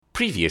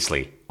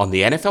Previously on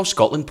the NFL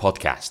Scotland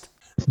podcast.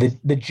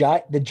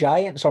 The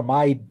Giants are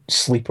my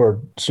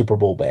sleeper Super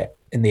Bowl bet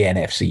in the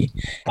NFC.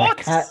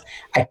 What?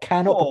 I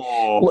cannot.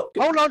 Look,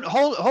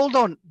 Hold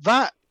on.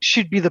 That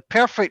should be the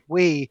perfect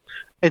way,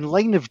 in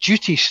Line of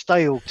Duty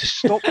style, to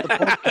stop the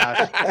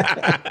podcast.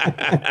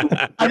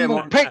 And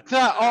we'll pick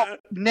that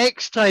up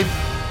next time.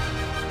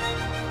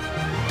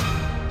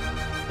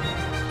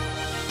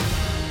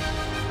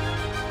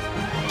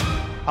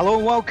 Hello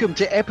and welcome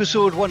to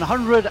episode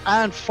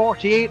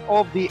 148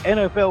 of the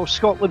NFL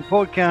Scotland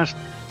podcast.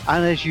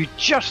 And as you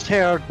just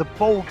heard, the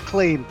bold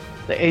claim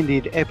that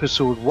ended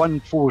episode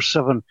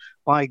 147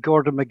 by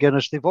Gordon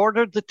McGuinness. They've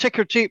ordered the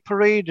ticker tape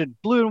parade in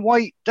blue and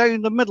white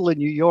down the middle of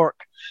New York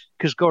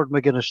because Gordon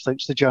McGuinness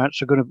thinks the Giants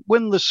are going to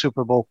win the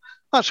Super Bowl.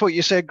 That's what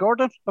you said,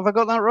 Gordon. Have I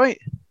got that right?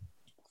 I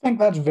think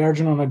that's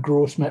verging on a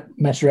gross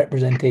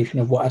misrepresentation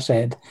of what I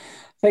said.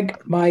 I think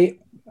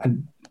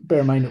and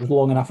bear in mind it was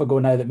long enough ago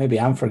now that maybe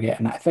I'm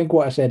forgetting. I think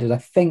what I said is I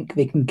think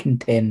they can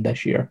contend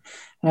this year.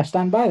 And I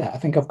stand by that. I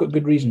think I've got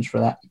good reasons for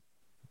that.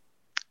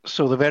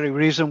 So the very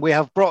reason we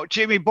have brought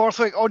Jamie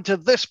Borthwick onto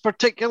this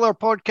particular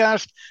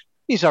podcast,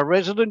 he's a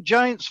resident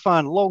Giants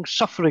fan.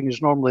 Long-suffering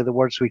is normally the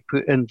words we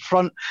put in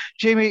front.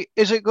 Jamie,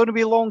 is it going to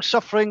be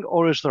long-suffering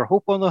or is there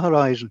hope on the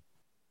horizon?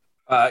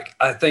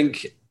 I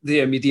think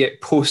the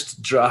immediate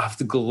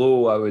post-draft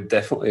glow, I would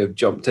definitely have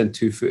jumped in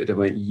two-footed and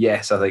went,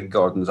 yes, I think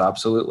Gordon's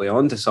absolutely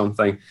onto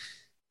something.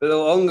 But the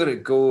longer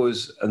it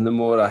goes and the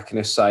more I kind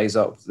of size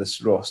up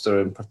this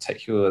roster, in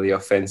particular the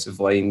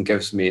offensive line,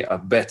 gives me a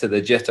bit of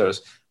the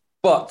jitters.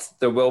 But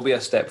there will be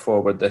a step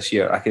forward this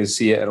year. I can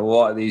see it in a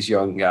lot of these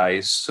young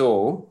guys.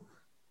 So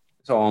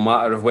it's all a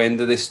matter of when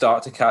do they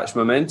start to catch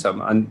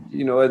momentum. And,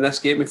 you know, in this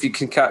game, if you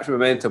can catch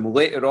momentum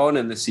later on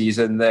in the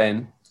season,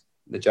 then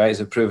the Giants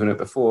have proven it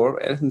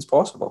before, anything's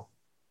possible.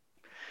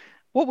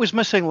 What was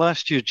missing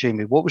last year,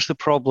 Jamie? What was the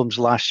problems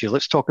last year?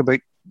 Let's talk about,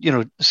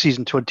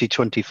 season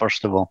 2020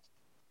 first of all.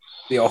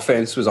 The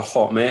offense was a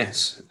hot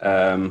mess.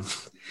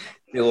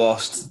 They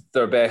lost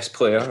their best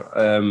player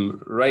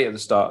right at the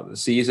start of the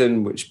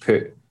season, which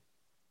put,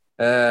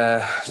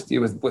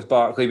 with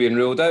Barkley being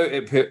ruled out,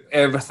 it put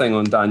everything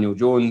on Daniel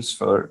Jones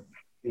for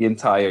the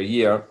entire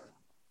year.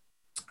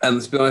 And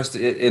to be honest,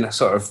 in a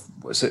sort of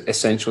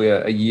essentially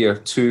a year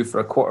two for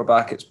a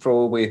quarterback, it's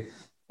probably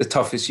the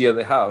toughest year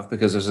they have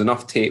because there's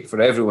enough tape for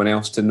everyone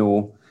else to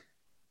know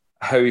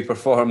how he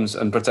performs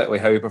and particularly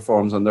how he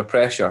performs under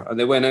pressure. And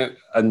they went out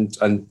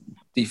and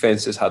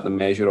defenses had the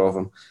measure of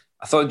him.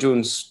 I thought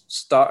Jones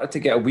started to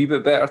get a wee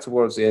bit better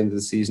towards the end of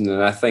the season,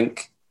 and I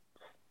think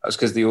that's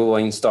because the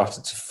O-line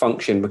started to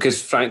function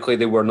because, frankly,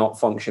 they were not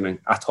functioning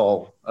at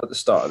all at the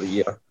start of the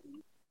year.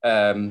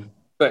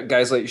 But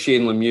guys like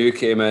Shane Lemieux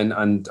came in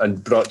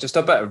and brought just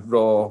a bit of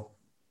raw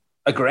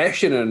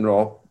aggression and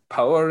raw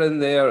power in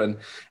there, and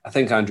I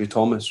think Andrew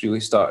Thomas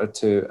really started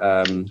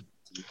to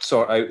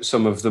sort out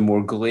some of the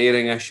more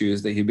glaring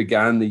issues that he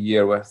began the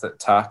year with at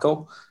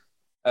tackle.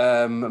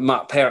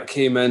 Matt Peart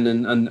came in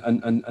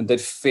and did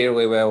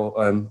fairly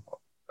well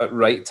at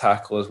right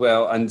tackle as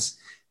well, and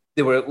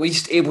they were at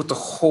least able to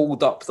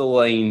hold up the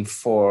line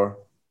for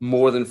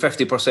more than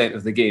 50%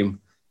 of the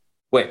game,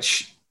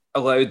 which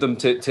allowed them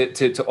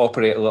to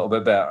operate a little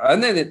bit better.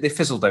 And then they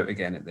fizzled out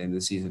again at the end of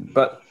the season.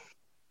 But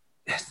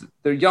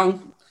they're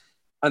young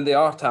and they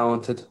are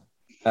talented.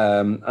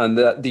 And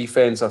that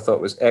defense I thought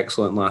was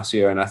excellent last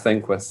year, and I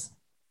think with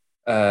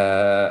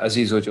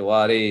Azeez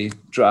Ojulari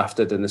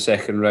drafted in the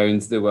second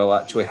round, they will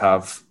actually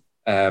have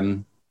a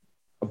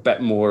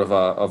bit more of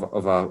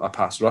a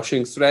pass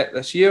rushing threat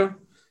this year,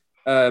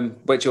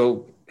 which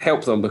will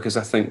help them because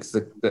I think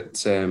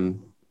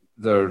that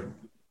their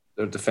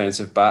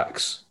defensive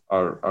backs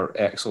are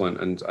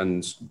excellent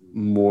and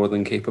more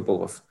than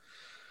capable of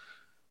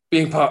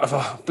being part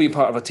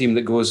of a team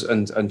that goes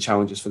and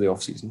challenges for the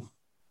off season.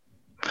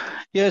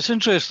 Yeah, it's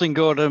interesting,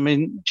 Gordon. I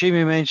mean,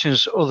 Jamie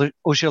mentions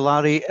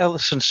Ojulari,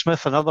 Ellison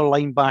Smith, another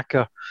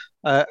linebacker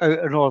out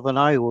of Northern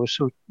Iowa.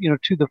 So, two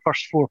of the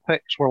first four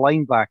picks were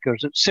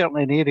linebackers. It's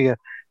certainly an area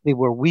they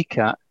were weak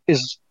at.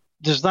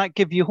 Does that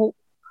give you hope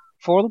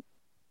for them?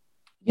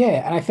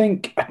 Yeah, and I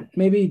think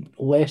maybe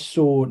less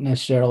so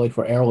necessarily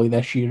for early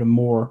this year and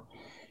more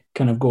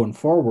kind of going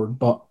forward,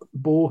 but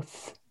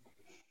both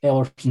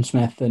Ellison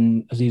Smith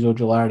and Azeez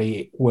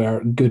Ojulari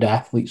were good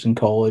athletes in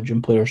college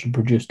and players who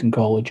produced in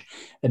college.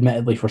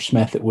 Admittedly, for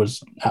Smith, it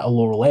was at a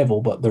lower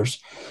level, but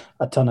there's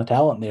a ton of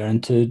talent there.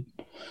 And to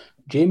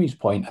Jamie's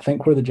point, I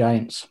think where the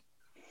Giants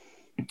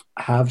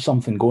have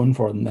something going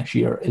for them this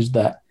year is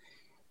that,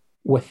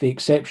 with the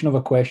exception of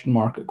a question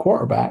mark at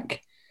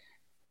quarterback,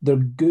 they're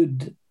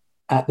good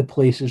at the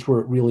places where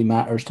it really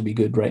matters to be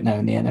good right now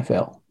in the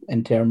NFL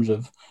in terms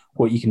of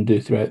what you can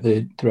do throughout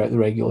the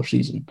regular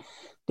season.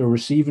 The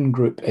receiving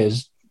group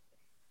is,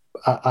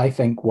 I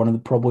think, one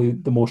of probably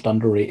the most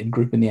underrated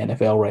group in the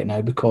NFL right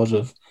now because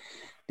of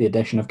the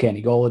addition of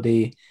Kenny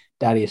Golladay.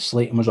 Darius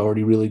Slayton was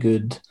already really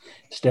good.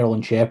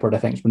 Sterling Shepard, I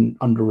think, has been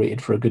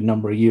underrated for a good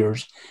number of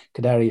years.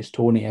 Kadarius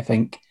Toney, I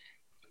think,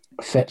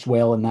 fits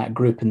well in that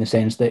group in the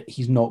sense that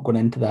he's not going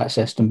into that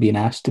system being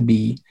asked to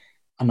be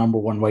a number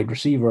one wide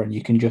receiver, and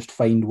you can just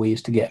find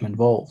ways to get him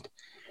involved.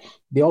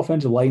 The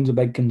offensive line's a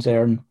big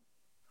concern,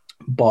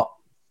 but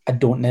I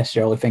don't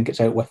necessarily think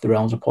it's out with the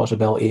realms of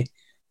possibility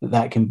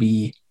that can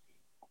be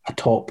a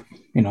top,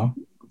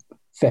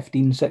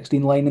 15,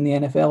 16 line in the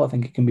NFL. I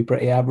think it can be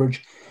pretty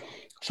average.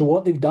 So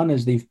what they've done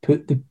is they've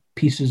put the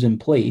pieces in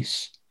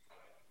place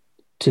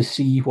to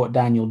see what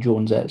Daniel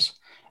Jones is.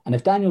 And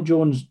if Daniel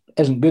Jones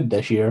isn't good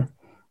this year,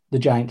 the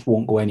Giants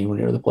won't go anywhere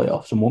near the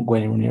playoffs and won't go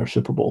anywhere near a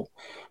Super Bowl.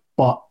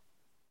 But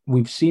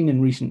we've seen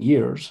in recent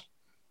years,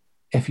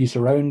 if you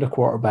surround a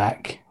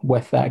quarterback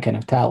with that kind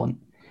of talent,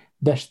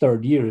 this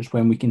third year is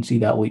when we can see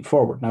that leap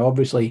forward. Now,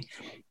 obviously,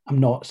 I'm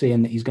not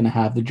saying that he's going to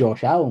have the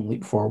Josh Allen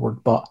leap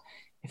forward, but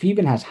if he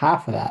even has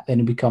half of that, then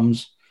he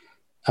becomes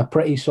a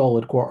pretty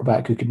solid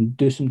quarterback who can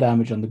do some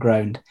damage on the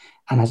ground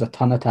and has a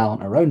ton of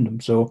talent around him.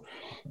 So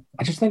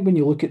I just think when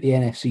you look at the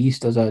NFC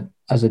East as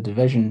a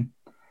division,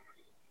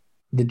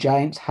 the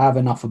Giants have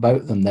enough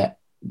about them that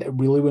it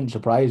really wouldn't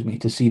surprise me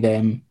to see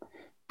them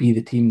be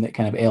the team that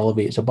kind of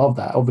elevates above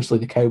that. Obviously,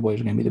 the Cowboys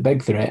are going to be the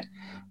big threat,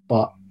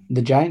 but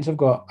the Giants have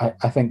got,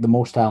 I think, the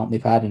most talent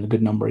they've had in a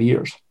good number of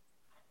years.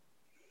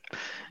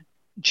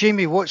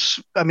 Jamie,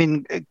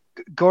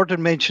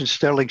 Gordon mentioned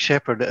Sterling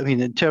Shepard.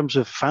 In terms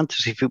of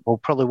fantasy football,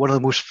 probably one of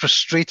the most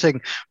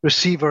frustrating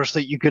receivers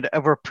that you could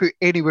ever put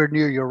anywhere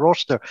near your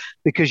roster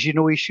because you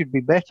know he should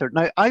be better.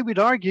 Now, I would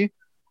argue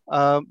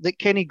that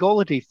Kenny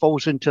Golladay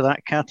falls into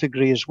that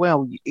category as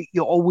well.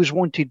 You always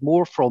wanted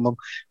more from him.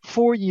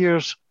 4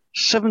 years,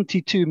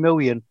 $72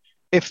 million.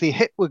 If they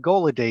hit with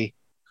Golladay,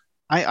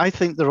 I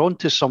think they're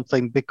onto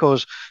something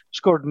because, as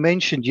Gordon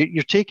mentioned,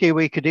 you're taking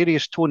away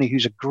Kadarius Toney,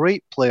 who's a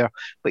great player,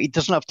 but he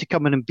doesn't have to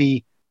come in and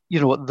be,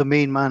 the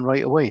main man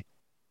right away.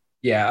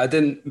 Yeah, I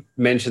didn't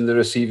mention the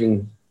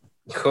receiving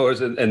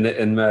cores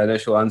in my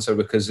initial answer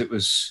because it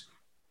was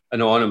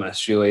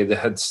anonymous, really. They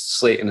had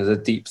Slayton as a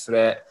deep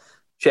threat.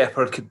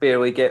 Shepard could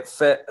barely get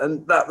fit,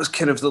 and that was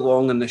kind of the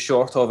long and the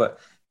short of it.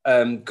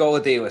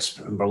 Golladay,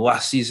 remember,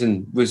 last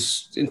season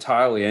was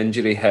entirely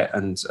injury hit,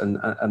 and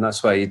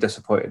that's why he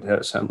disappointed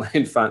her, certainly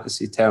in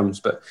fantasy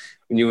terms. But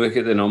when you look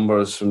at the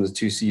numbers from the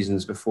 2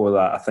 seasons before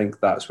that, I think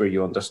that's where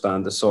you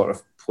understand the sort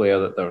of player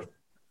that they're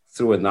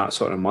throwing that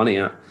sort of money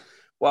at.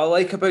 What I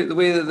like about the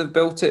way that they've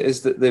built it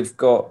is that they've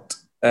got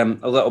a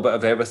little bit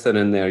of everything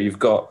in there. You've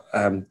got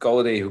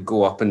Golladay who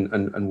go up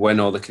and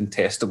win all the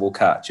contestable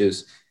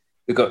catches.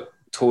 They've got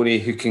Toney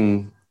who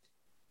can,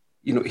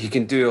 he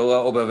can do a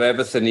little bit of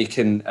everything. He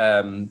can,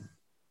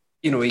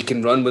 he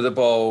can run with the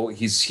ball.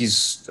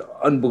 He's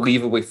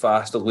unbelievably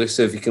fast,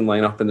 elusive. He can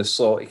line up in the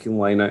slot. He can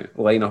line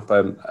up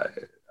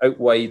out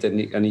wide,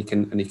 and he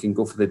can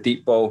go for the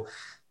deep ball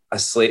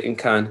as Slayton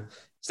can.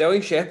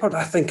 Sterling Shepard,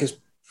 I think, is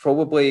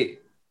probably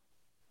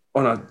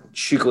on a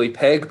sugary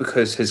peg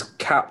because his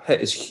cap hit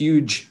is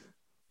huge,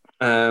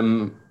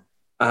 and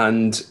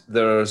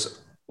there's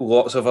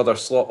lots of other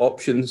slot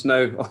options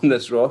now on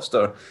this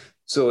roster.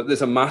 So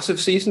there's a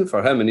massive season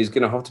for him, and he's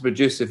going to have to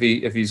produce if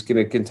he's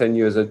going to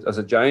continue as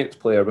a Giants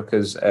player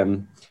because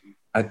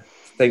I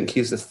think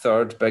he's the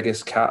third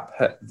biggest cap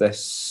hit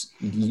this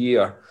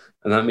year,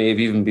 and that may have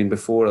even been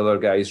before other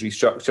guys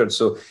restructured.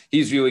 So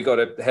he's really got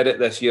to hit it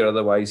this year,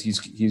 otherwise he's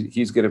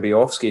going to be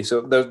off ski. So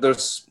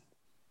there's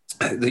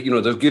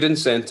good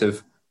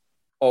incentive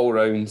all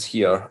round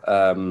here.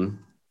 And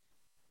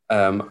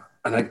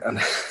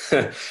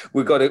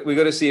we got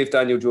to see if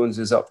Daniel Jones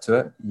is up to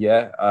it.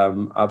 Yeah,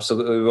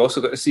 absolutely. We've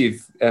also got to see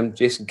if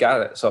Jason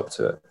Garrett's up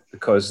to it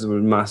because there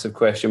were massive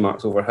question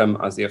marks over him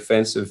as the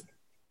offensive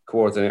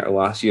coordinator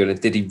last year.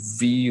 And did he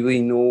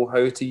really know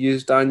how to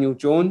use Daniel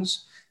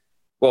Jones?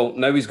 Well,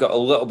 now he's got a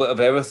little bit of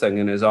everything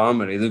in his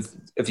armory.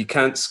 If you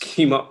can't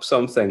scheme up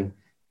something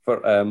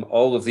for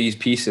all of these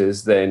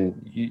pieces,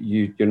 then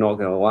you're not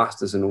going to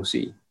last as an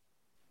OC.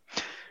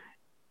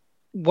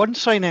 One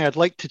signing I'd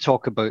like to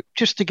talk about,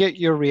 just to get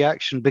your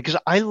reaction, because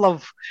I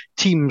love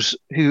teams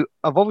who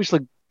have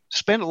obviously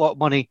spent a lot of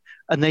money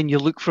and then you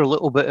look for a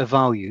little bit of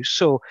value.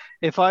 So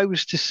if I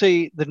was to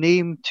say the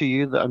name to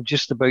you that I'm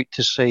just about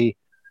to say,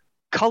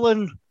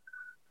 Cullen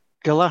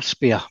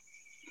Gillaspia.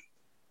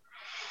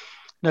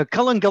 Now,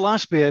 Cullen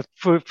Gillaspia,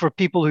 for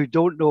people who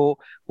don't know,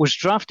 was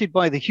drafted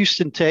by the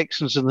Houston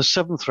Texans in the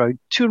 7th round,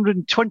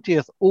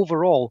 220th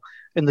overall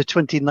in the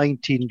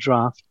 2019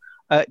 draft.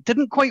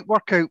 Didn't quite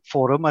work out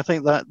for him. I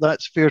think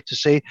that's fair to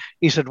say.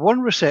 He's had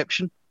one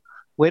reception,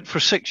 went for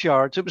 6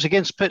 yards. It was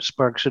against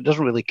Pittsburgh, so it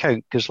doesn't really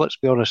count because, let's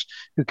be honest,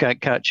 who can't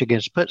catch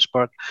against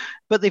Pittsburgh?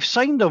 But they've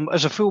signed him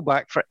as a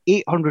fullback for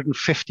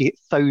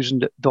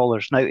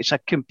 $850,000. Now, it's a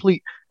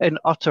complete and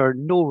utter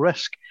no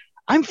risk.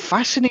 I'm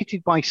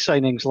fascinated by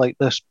signings like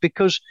this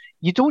because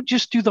you don't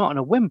just do that on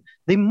a whim.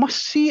 They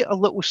must see a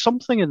little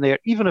something in there,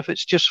 even if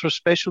it's just for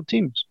special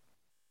teams.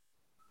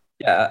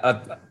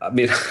 Yeah, I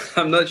mean,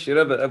 I'm not sure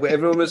of it.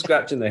 Everyone was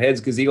scratching their heads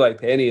because Eli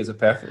Penny is a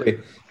perfectly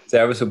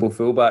serviceable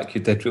fullback who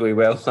did really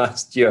well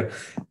last year.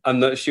 I'm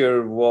not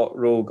sure what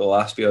role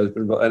Gillaspia has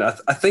been brought in.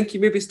 I think he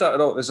maybe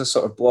started off as a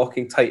sort of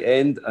blocking tight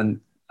end,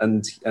 and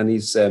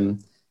he's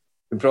been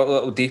brought a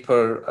little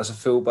deeper as a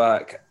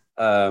fullback.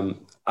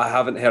 I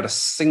haven't heard a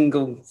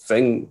single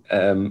thing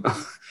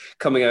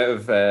coming out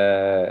of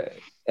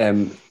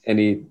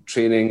any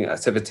training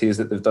activities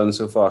that they've done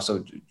so far.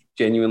 So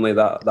genuinely,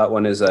 that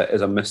one is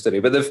a mystery.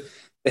 But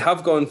they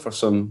have gone for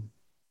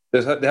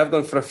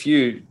a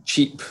few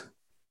cheap,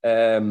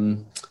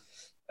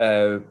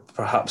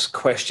 perhaps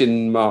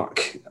question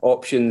mark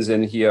options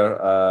in here.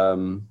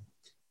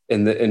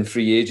 In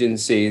free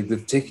agency,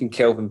 they've taken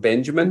Kelvin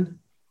Benjamin,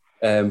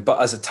 but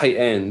as a tight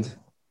end.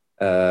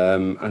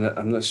 And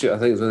I'm not sure. I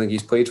think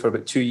he's played for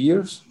about 2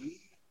 years.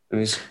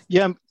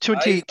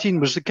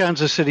 2018 was the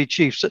Kansas City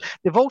Chiefs.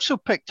 They've also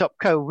picked up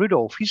Kyle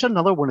Rudolph. He's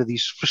another one of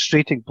these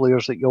frustrating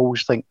players that you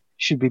always think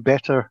should be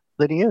better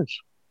than he is.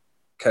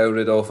 Kyle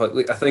Rudolph,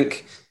 I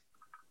think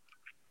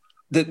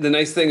the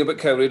nice thing about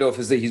Kyle Rudolph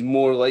is that he's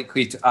more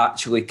likely to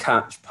actually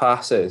catch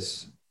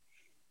passes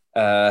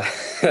than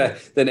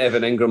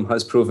Evan Ingram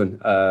has proven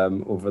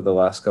over the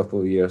last couple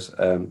of years.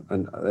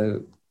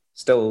 And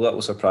still a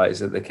little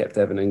surprised that they kept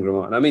Evan Ingram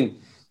on. I mean,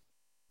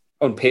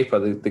 on paper,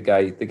 the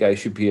guy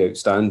should be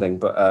outstanding,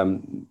 but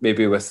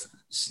maybe with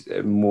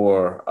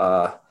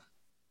more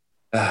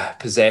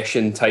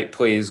possession type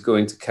plays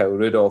going to Kyle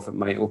Rudolph, it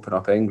might open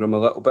up Ingram a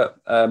little bit.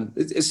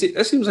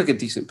 It seems like a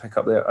decent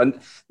pickup there.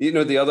 And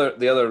the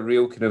other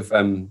real kind of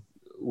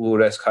low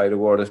risk, high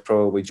reward is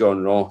probably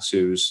John Ross,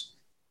 who's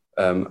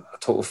a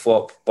total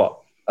flop, but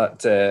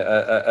at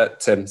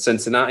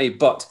Cincinnati,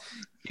 but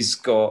he's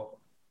got,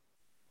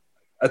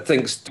 I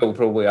think, still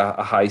probably a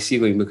high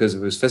ceiling because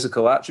of his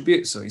physical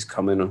attributes. So he's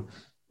coming on,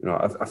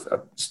 a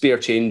spare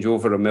change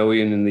over $1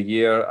 million in the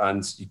year,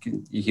 and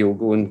he'll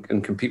go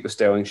and compete with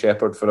Sterling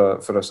Shepard for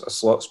a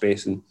slot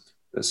space, and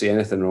I don't see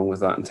anything wrong with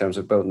that in terms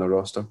of building a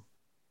roster.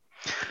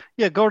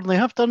 Yeah, Gordon, they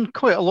have done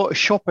quite a lot of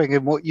shopping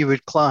in what you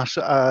would class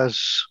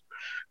as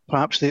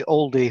perhaps the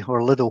Aldi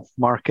or Lidl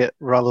market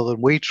rather than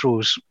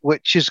Waitrose,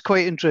 which is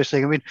quite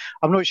interesting. I mean,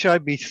 I'm not sure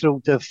I'd be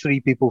thrilled to have 3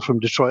 people from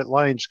Detroit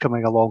Lions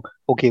coming along.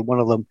 Okay,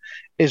 one of them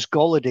is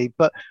Golladay,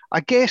 but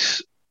I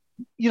guess,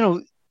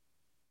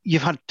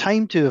 you've had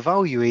time to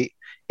evaluate.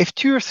 If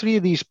 2 or 3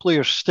 of these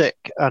players stick,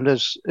 and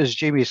as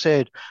Jamie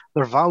said,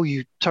 their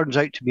value turns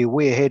out to be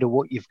way ahead of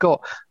what you've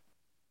got,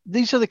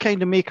 these are the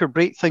kind of make or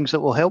break things that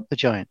will help the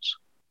Giants.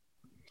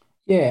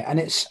 Yeah, and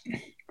it's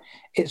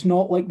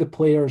not like the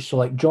players. So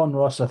like John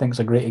Ross, I think,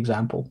 is a great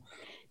example.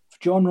 If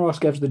John Ross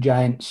gives the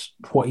Giants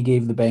what he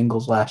gave the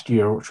Bengals last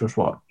year, which was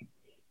what,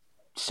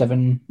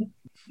 2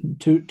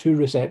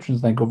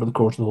 receptions, I think, over the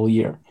course of the whole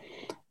year,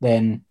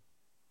 then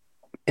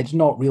it's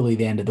not really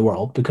the end of the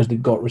world because they've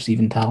got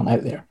receiving talent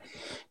out there.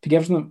 If he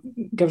gives them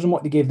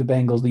what they gave the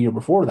Bengals the year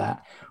before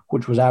that,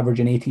 which was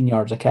averaging 18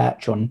 yards a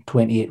catch on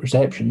 28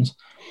 receptions,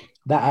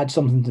 that adds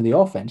something to the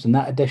offense, and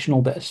that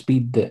additional bit of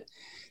speed that,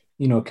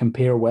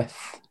 compare with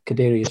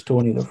Kadarius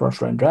Toney, the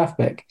first-round draft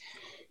pick.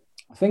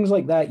 Things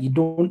like that,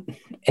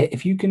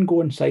 if you can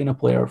go and sign a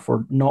player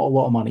for not a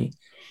lot of money,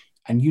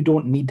 and you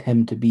don't need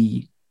him to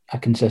be a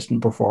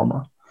consistent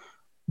performer,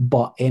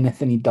 but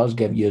anything he does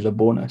give you is a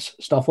bonus.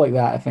 Stuff like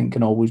that, I think,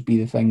 can always be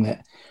the thing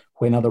that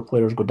when other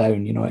players go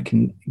down, it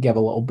can give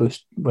a little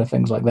boost with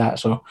things like that.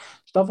 So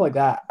stuff like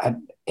that,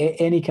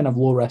 any kind of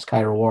low-risk,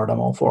 high-reward, I'm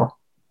all for.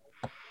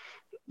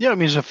 Yeah, I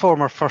mean, he's a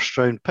former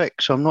first-round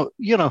pick, so I'm not,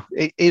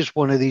 it is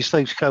one of these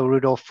things, Kyle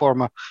Rudolph,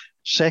 former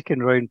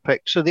second-round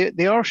pick. So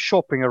they are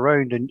shopping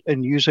around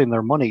and using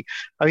their money.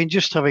 I mean,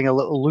 just having a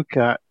little look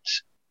at,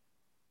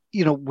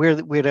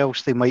 where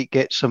else they might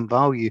get some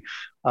value.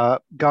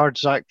 Guard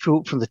Zach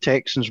Fultz from the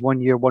Texans,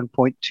 1 year,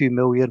 $1.2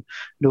 million.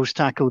 Nose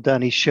tackle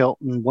Danny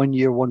Shelton, 1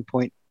 year,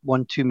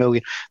 $1.12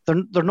 million.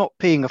 They're not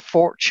paying a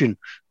fortune.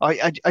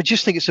 I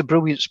just think it's a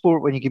brilliant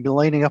sport when you can be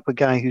lining up a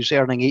guy who's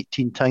earning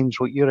 18 times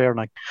what you're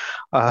earning.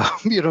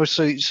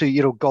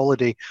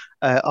 Golladay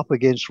up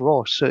against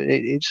Ross. So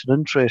it's an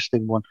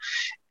interesting one.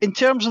 In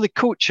terms of the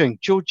coaching,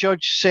 Joe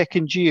Judge,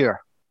 second year.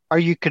 Are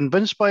you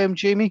convinced by him,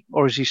 Jamie,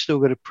 or is he still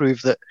going to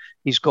prove that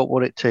he's got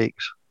what it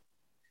takes?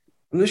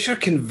 I'm not sure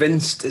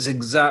convinced is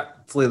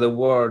exactly the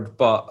word,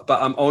 but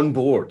I'm on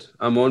board.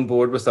 I'm on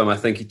board with him. I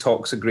think he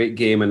talks a great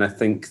game, and I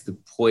think the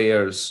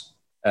players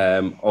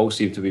all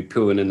seem to be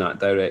pulling in that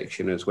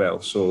direction as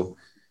well. So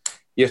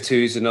year 2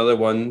 is another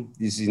one.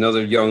 He's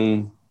another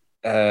young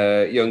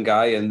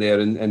guy in there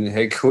in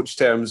head coach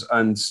terms,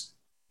 and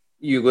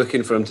you're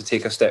looking for him to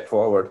take a step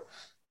forward.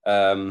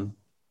 I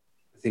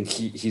think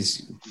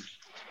he's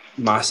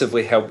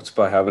massively helped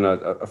by having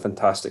a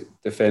fantastic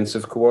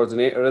defensive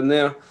coordinator in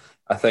there.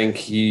 I think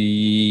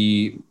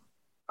he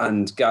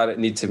and Garrett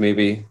need to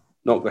maybe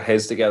knock their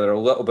heads together a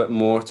little bit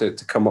more to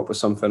come up with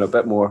something a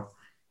bit more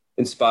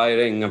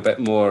inspiring, a bit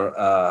more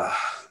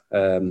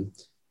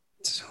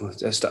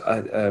that's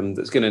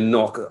going to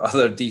knock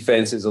other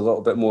defenses a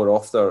little bit more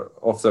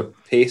off their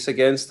pace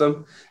against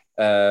them.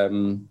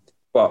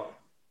 But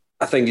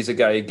I think he's a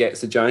guy who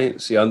gets the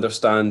Giants. He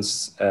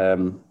understands.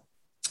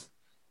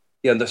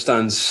 He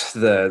understands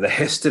the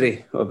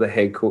history of the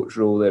head coach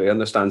role there. He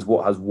understands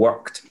what has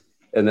worked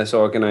in this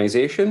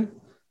organization.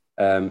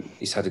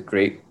 He's had a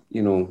great,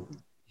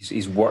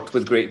 he's worked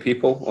with great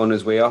people on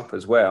his way up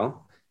as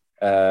well.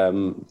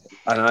 And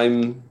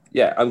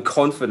I'm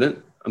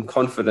confident. I'm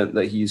confident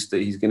that he's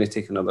going to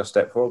take another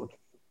step forward.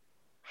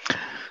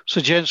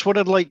 So, gents, what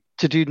I'd like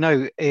to do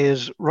now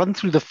is run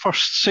through the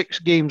first 6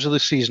 games of the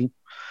season,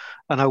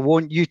 and I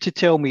want you to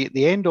tell me at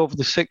the end of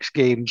the 6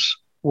 games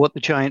what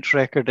the Giants'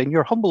 record, in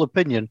your humble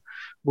opinion,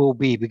 will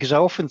be. Because I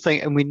often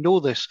think, and we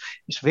know this,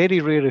 it's very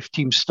rare if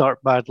teams start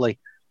badly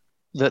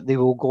that they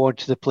will go on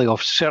to the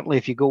playoffs. Certainly,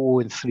 if you go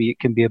 0-3, it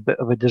can be a bit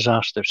of a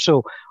disaster.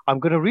 So I'm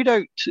going to read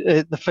out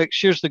the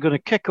fixtures. They're going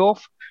to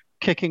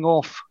kicking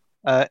off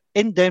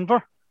in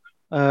Denver,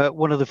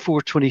 one of the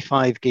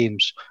 4:25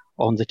 games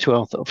on the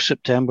 12th of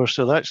September.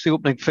 So that's the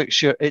opening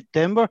fixture at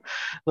Denver.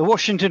 The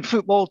Washington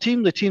football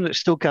team, the team that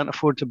still can't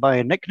afford to buy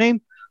a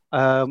nickname,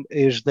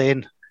 is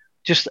then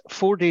just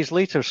 4 days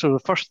later. So the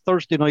first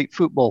Thursday night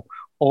football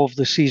of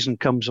the season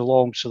comes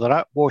along. So they're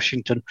at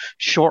Washington,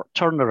 short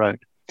turnaround.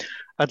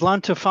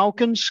 Atlanta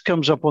Falcons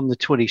comes up on the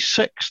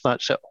 26th.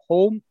 That's at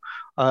home.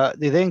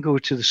 They then go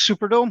to the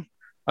Superdome,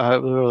 where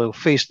they'll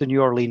face the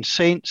New Orleans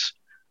Saints.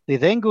 They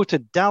then go to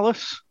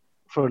Dallas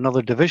for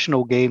another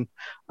divisional game.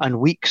 And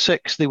week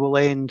 6, they will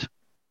end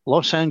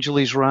Los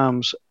Angeles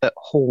Rams at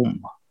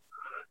home.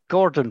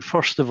 Gordon,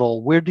 first of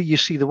all, where do you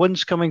see the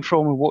wins coming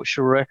from, and what's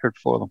your record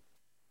for them?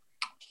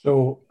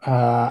 So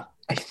I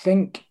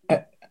think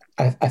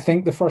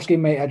the first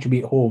game might actually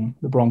be at home,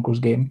 the Broncos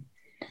game.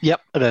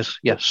 Yep, it is.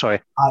 Yeah, sorry.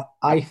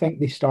 I think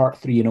they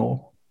start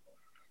 3-0,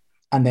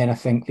 and then I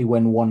think they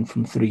win 1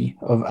 from 3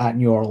 at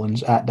New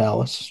Orleans, at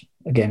Dallas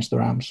against the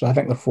Rams. So I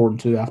think they're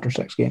 4-2 after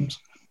 6 games.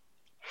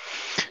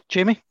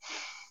 Jamie?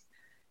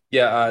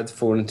 Yeah, I had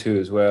 4-2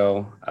 as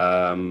well.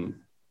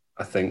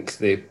 I think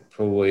they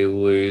probably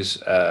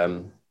lose.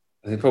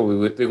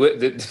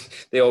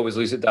 They always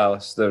lose at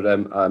Dallas. They're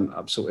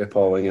absolutely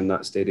appalling in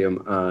that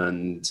stadium,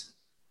 and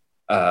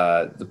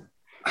I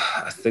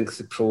think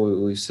they probably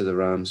lose to the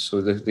Rams.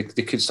 So they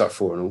could start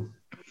 4-0.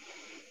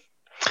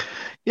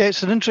 Yeah,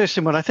 it's an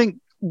interesting one. I think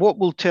what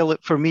will tell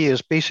it for me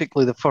is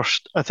basically the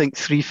first,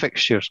 3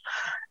 fixtures.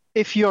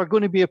 If you are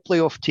going to be a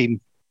playoff team,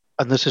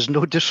 and this is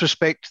no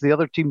disrespect to the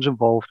other teams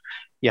involved,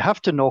 you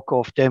have to knock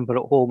off Denver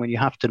at home and you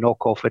have to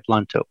knock off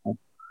Atlanta at home.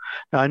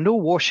 Now, I know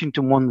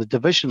Washington won the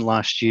division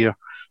last year,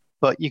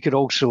 but you could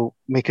also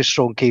make a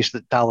strong case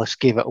that Dallas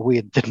gave it away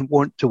and didn't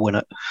want to win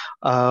it.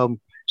 So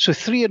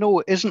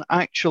 3-0 isn't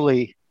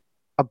actually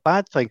a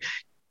bad thing.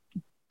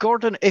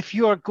 Gordon, if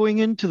you are going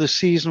into the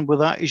season with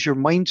that as your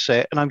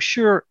mindset, and I'm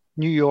sure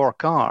New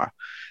York are,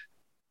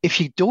 if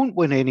you don't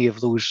win any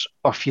of those,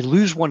 or if you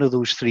lose one of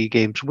those 3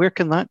 games, where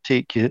can that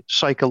take you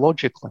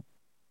psychologically?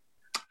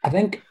 I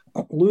think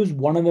lose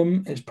one of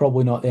them is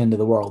probably not the end of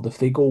the world. If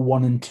they go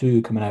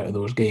 1-2 coming out of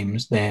those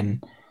games,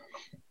 then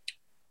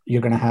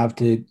you're going to have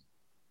to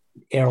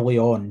early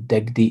on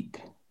dig deep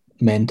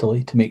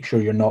mentally to make sure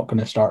you're not going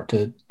to start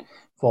to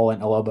fall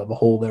into a little bit of a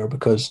hole there,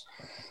 because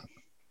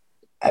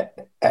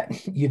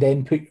you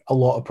then put a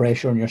lot of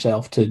pressure on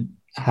yourself to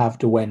have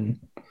to win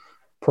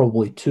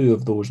probably 2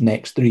 of those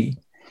next 3.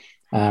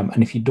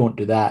 And if you don't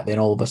do that, then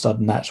all of a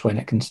sudden that's when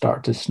it can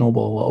start to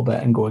snowball a little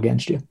bit and go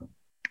against you.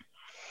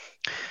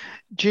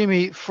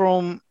 Jamie,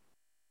 from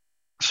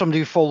somebody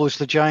who follows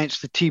the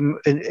Giants, the team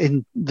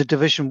in the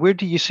division, where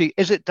do you see,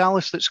 is it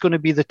Dallas that's going to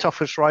be the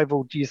toughest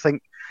rival, do you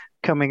think,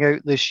 coming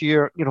out this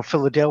year? You know,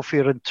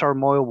 Philadelphia in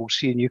turmoil, we'll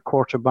see a new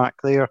quarterback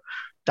there.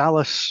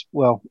 Dallas,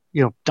 well,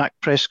 you know, Dak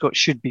Prescott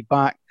should be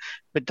back,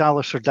 but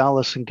Dallas are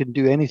Dallas and can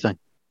do anything.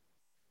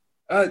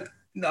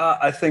 No,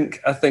 I think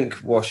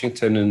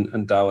Washington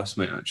and Dallas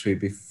might actually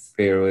be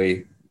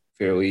fairly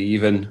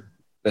even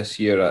this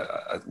year.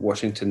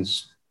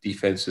 Washington's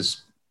defense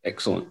is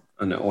excellent,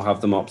 and it will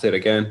have them up there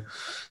again.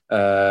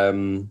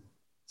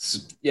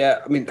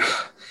 Yeah, I mean,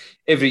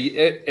 every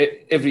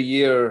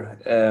year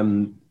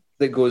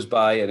that goes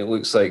by, and it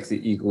looks like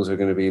the Eagles are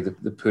going to be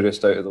the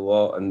poorest out of the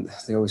lot, and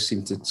they always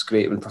seem to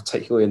scrape, and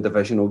particularly in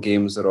divisional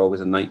games, they're always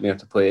a nightmare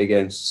to play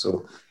against.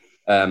 So,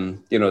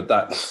 you know,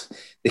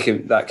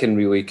 that can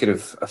really kind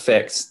of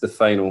affect the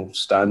final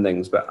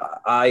standings.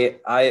 But I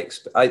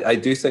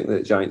do think that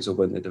the Giants will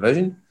win the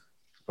division.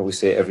 I probably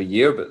say it every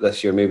year, but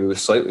this year maybe with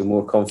slightly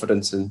more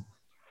confidence and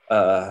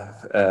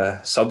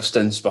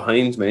substance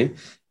behind me.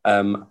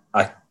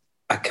 I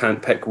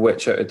can't pick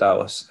which out of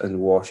Dallas and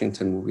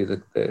Washington will be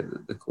the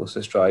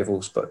closest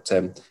rivals, but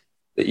the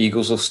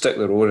Eagles will stick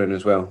their oar in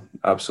as well.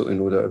 Absolutely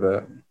no doubt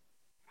about it.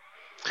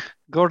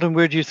 Gordon,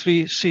 where do you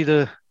see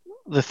the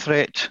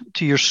threat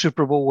to your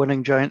Super Bowl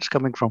winning Giants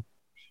coming from?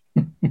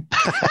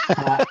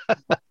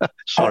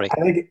 Sorry.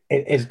 I think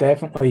it's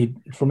definitely,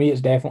 for me,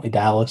 it's definitely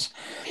Dallas.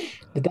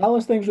 The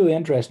Dallas thing's really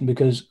interesting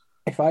because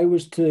if I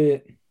was to,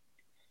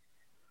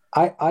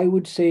 I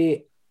would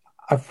say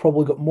I've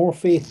probably got more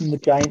faith in the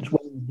Giants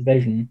winning the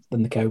division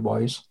than the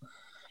Cowboys.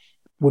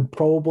 Would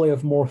probably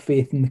have more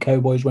faith in the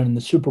Cowboys winning the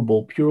Super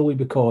Bowl purely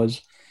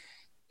because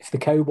if the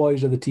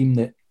Cowboys are the team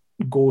that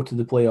go to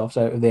the playoffs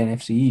out of the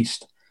NFC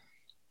East,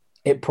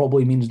 it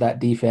probably means that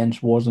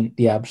defense wasn't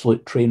the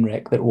absolute train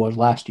wreck that it was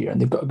last year.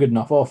 And they've got a good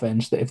enough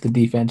offense that if the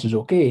defense is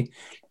okay,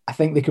 I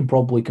think they can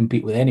probably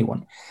compete with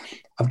anyone.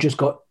 I've just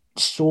got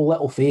so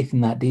little faith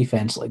in that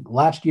defense. Like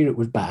last year, it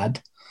was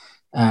bad.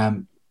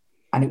 And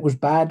it was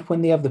bad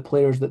when they have the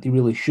players that they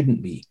really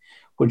shouldn't be,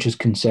 which is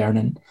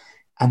concerning.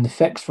 And the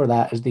fix for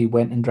that is they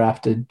went and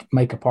drafted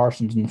Micah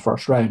Parsons in the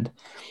first round.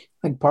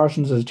 I think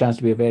Parsons has a chance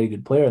to be a very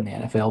good player in the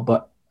NFL,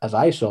 but as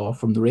I saw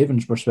from the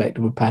Ravens'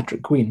 perspective with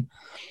Patrick Queen,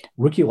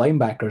 rookie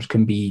linebackers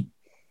can be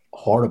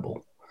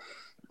horrible.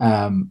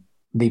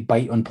 They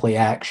bite on play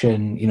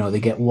action, they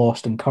get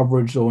lost in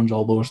coverage zones,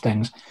 all those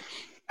things.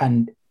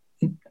 And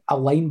a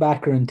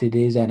linebacker in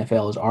today's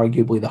NFL is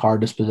arguably the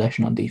hardest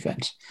position on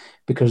defense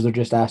because they're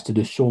just asked to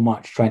do so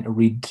much trying to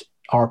read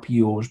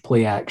RPOs,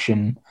 play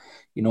action,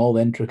 all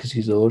the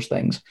intricacies of those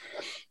things.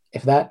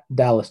 If that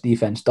Dallas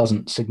defense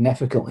doesn't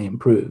significantly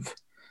improve,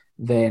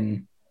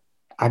 then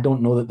I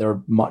don't know that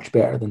they're much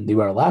better than they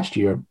were last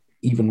year,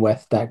 even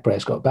with Dak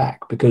Prescott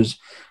back, because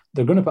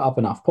they're going to put up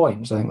enough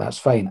points. I think that's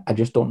fine. I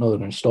just don't know they're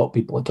going to stop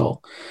people at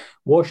all.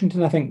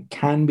 Washington, I think,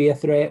 can be a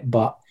threat,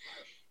 but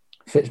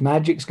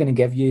Fitzmagic's going to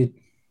give you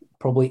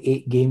probably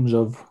 8 games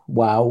of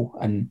wow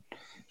and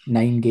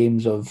 9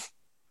 games of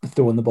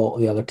throwing the ball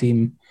to the other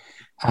team.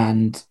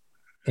 And,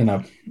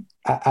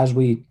 as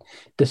we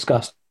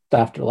discussed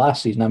after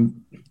last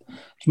season,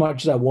 as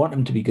much as I want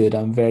him to be good,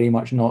 I'm very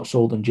much not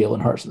sold on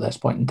Jalen Hurts at this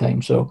point in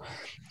time. So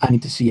I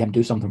need to see him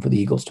do something for the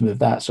Eagles to move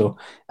that. So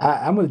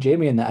I'm with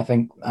Jamie in that. I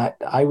think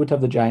I would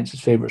have the Giants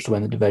as favourites to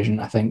win the division.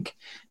 I think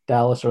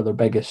Dallas are their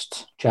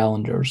biggest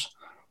challengers.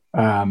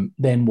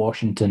 Then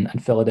Washington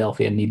and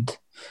Philadelphia need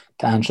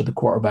to answer the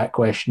quarterback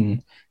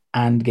question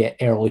and get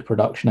early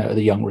production out of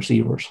the young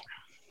receivers.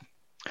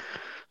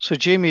 So,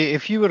 Jamie,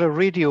 if you were a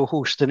radio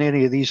host in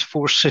any of these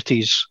 4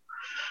 cities,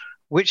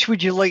 which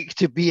would you like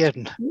to be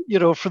in?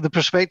 From the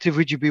perspective,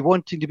 would you be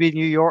wanting to be in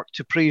New York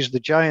to praise the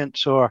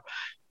Giants, or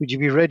would you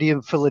be ready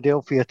in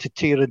Philadelphia to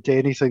tear into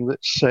anything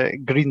that's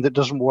green that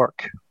doesn't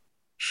work?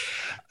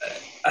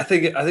 I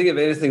think if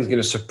anything's going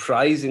to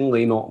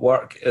surprisingly not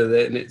work,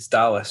 then it's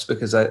Dallas,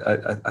 because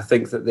I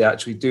think that they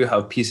actually do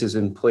have pieces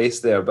in place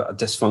there, but a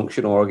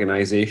dysfunctional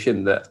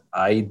organisation that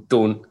I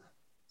don't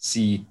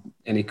see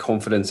any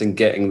confidence in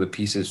getting the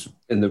pieces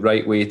in the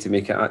right way to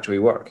make it actually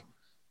work.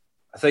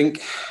 I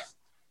think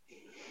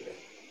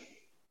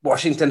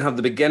Washington have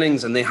the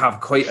beginnings and they have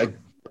quite a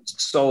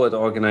solid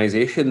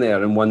organisation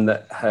there, and one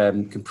that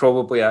can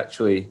probably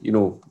actually,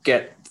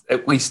 get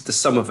at least the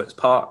sum of its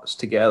parts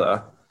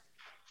together.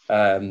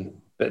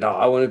 But no,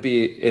 I want to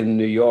be in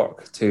New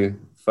York to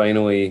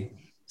finally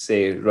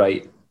say,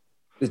 right,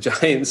 the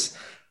Giants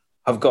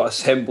have got a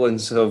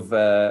semblance of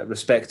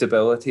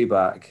respectability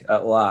back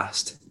at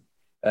last.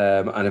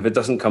 And if it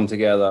doesn't come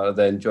together,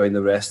 then join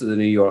the rest of the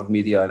New York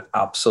media in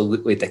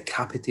absolutely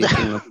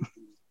decapitating them.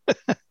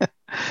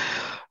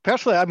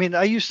 Personally, I mean,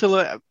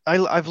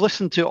 I've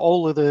listened to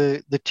all of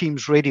the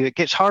team's radio. It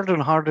gets harder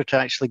and harder to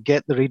actually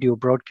get the radio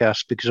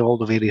broadcast because of all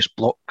the various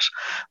blocks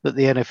that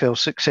the NFL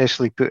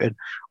successfully put in.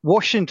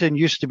 Washington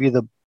used to be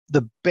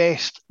the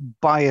best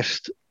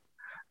biased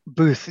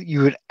booth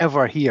you would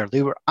ever hear.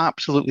 They were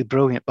absolutely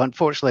brilliant, but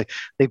unfortunately,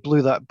 they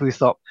blew that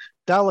booth up.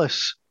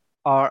 Dallas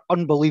are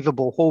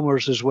unbelievable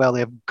homers as well. They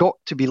have got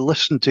to be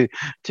listened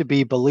to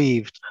be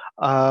believed.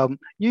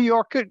 New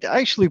York,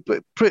 actually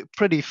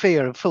pretty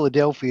fair, and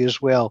Philadelphia as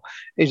well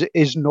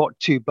is not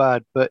too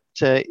bad. But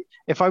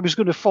if I was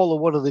going to follow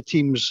one of the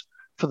teams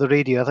for the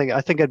radio,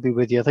 I think I'd be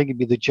with you. I think it'd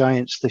be the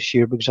Giants this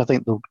year, because I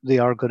think they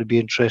are going to be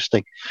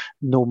interesting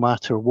no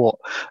matter what.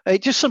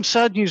 Just some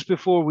sad news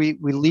before we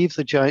leave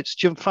the Giants.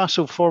 Jim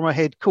Fassel, former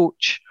head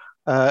coach,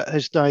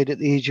 has died at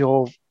the age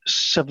of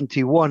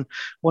 71,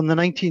 won the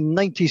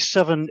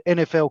 1997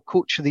 NFL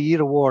Coach of the Year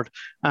award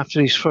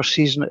after his first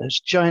season as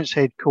Giants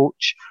head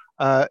coach.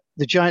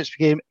 The Giants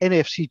became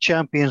NFC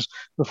champions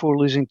before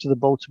losing to the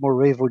Baltimore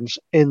Ravens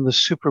in the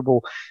Super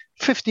Bowl.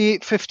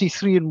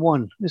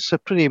 58-53-1. It's a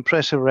pretty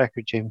impressive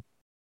record, Jamie.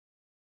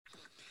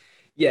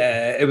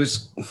 Yeah, it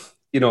was,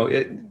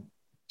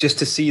 just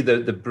to see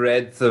the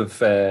breadth of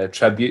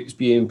tributes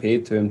being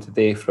paid to him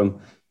today from,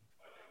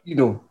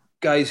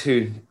 guys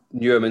who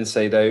knew him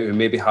inside out, who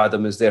maybe had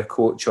him as their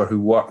coach or who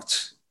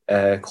worked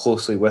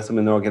closely with him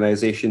in the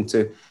organisation,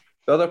 to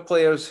the other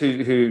players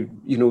who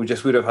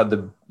just would have had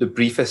the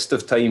briefest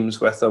of times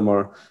with him,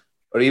 or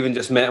even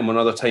just met him on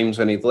other times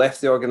when he'd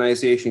left the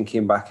organisation,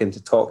 came back in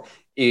to talk.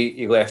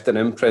 He left an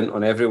imprint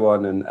on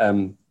everyone,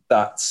 and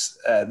that's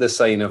the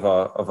sign of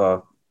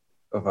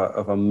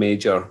a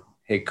major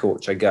head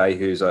coach, a guy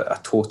who's a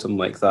totem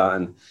like that,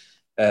 and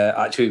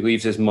actually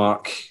leaves his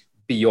mark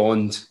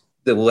beyond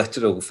the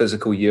literal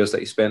physical years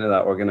that he spent in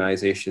that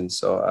organisation.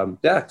 So,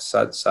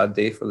 sad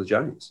day for the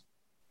Giants.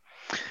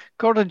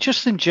 Gordon,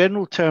 just in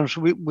general terms,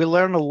 we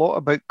learn a lot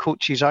about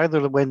coaches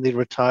either when they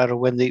retire or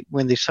when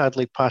they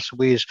sadly pass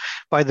away is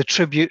by the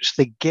tributes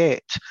they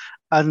get.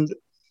 And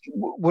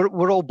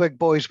we're all big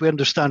boys. We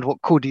understand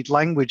what coded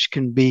language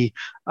can be.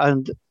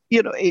 And,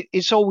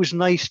 it's always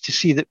nice to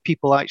see that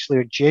people actually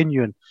are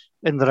genuine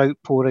in their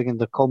outpouring and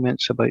their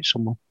comments about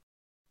someone.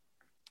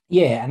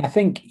 Yeah, and I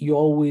think you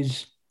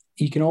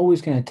can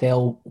always kind of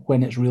tell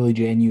when it's really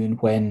genuine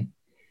when,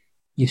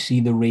 you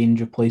see the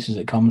range of places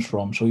it comes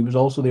from. So he was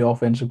also the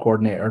offensive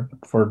coordinator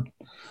for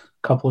a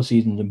couple of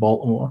seasons in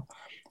Baltimore.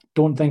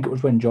 Don't think it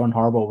was when John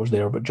Harbaugh was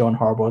there, but John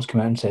Harbaugh has come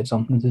out and said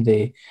something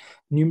today.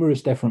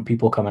 Numerous different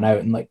people coming out,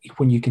 and like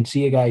when you can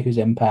see a guy whose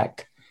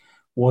impact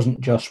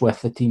wasn't just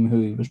with the team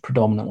who he was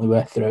predominantly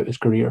with throughout his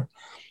career,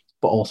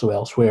 but also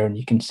elsewhere, and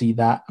you can see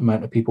that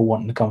amount of people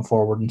wanting to come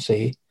forward and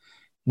say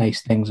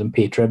nice things and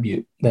pay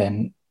tribute,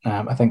 then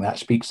I think that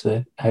speaks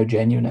to how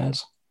genuine it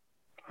is.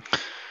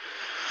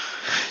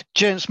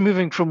 Gents,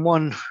 moving from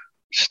one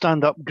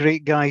stand-up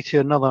great guy to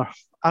another.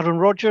 Aaron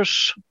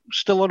Rodgers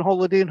still on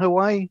holiday in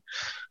Hawaii,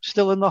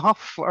 still in the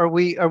huff. Are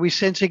we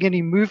sensing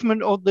any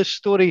movement on this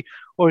story,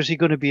 or is he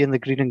going to be in the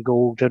green and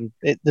gold? And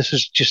this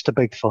is just a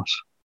big fuss.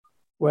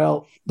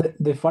 Well,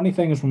 the funny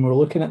thing is when we're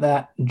looking at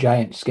that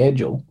Giants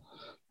schedule,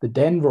 the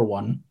Denver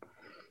one,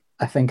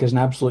 I think, is an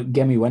absolute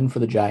gimme win for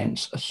the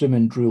Giants,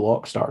 assuming Drew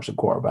Lock starts at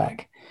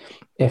quarterback.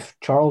 If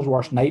Charles'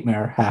 worst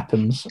nightmare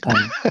happens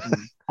and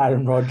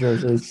Aaron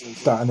Rodgers is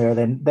starting there,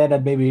 then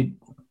I'd maybe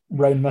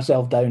round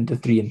myself down to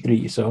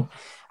 3-3. So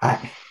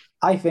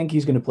I think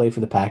he's going to play for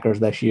the Packers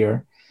this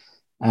year.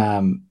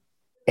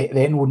 It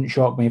then wouldn't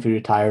shock me if he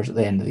retires at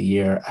the end of the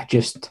year.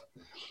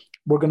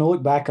 We're going to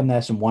look back on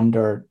this and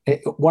wonder,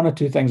 one or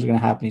two things are going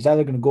to happen. He's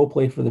either going to go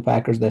play for the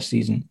Packers this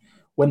season,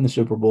 win the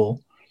Super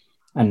Bowl,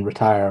 and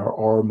retire,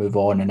 or move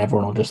on, and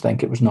everyone will just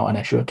think it was not an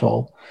issue at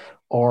all.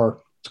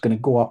 Or it's going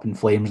to go up in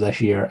flames this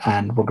year,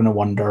 and we're going to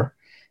wonder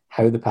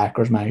how the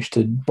Packers managed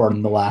to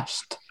burn the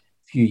last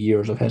few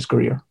years of his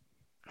career.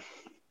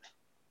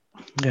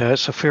 Yeah,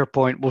 it's a fair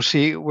point. We'll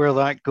see where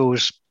that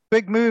goes.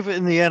 Big move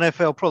in the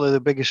NFL, probably the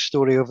biggest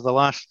story over the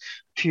last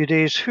few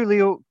days.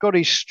 Julio got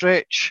his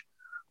stretch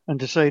and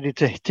decided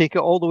to take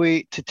it all the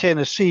way to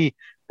Tennessee.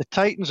 The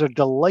Titans are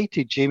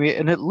delighted, Jamie,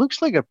 and it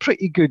looks like a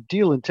pretty good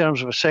deal in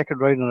terms of a second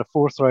round and a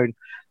fourth round.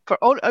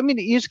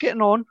 He is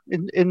getting on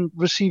in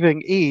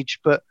receiving age,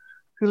 but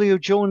Julio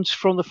Jones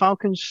from the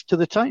Falcons to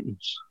the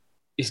Titans.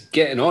 He's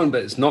getting on,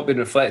 but it's not been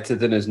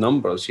reflected in his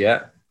numbers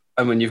yet.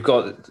 I mean, you've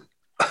got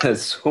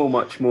so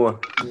much more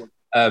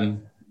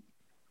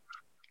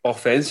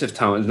offensive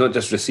talent, not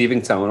just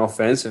receiving talent,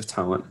 offensive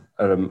talent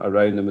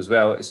around him as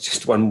well. It's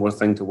just one more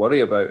thing to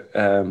worry about.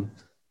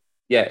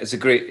 It's a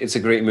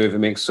great move. It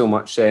makes so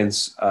much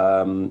sense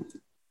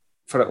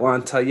for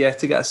Atlanta. Yeah,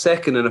 to get a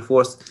second and a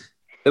fourth,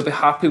 they'll be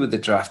happy with the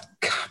draft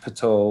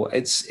capital.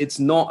 It's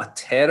not a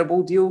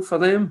terrible deal for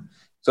them.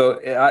 So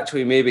it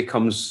actually maybe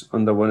comes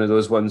under one of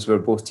those ones where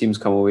both teams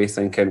come away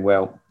thinking,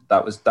 well,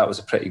 that was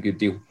a pretty good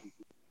deal.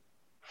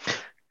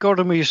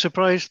 Gordon, were you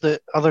surprised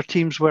that other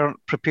teams weren't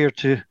prepared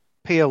to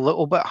pay a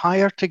little bit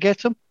higher to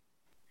get him?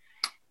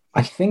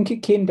 I think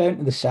it came down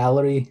to the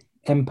salary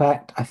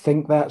impact. I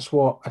think that's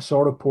what I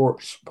saw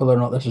reports, whether or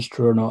not this is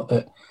true or not,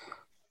 that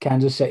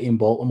Kansas City and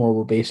Baltimore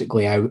were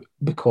basically out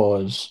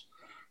because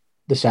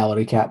the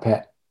salary cap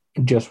hit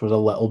just was a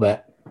little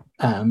bit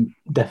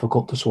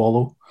difficult to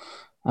swallow.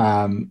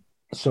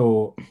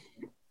 So,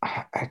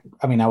 I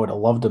would have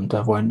loved him to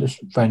have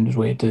found his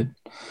way to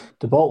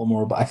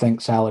Baltimore, but I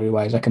think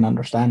salary-wise, I can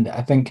understand it.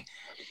 I think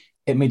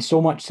it made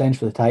so much sense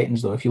for the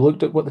Titans, though. If you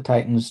looked at what the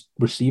Titans'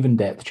 receiving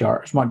depth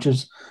chart, as much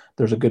as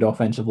there's a good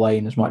offensive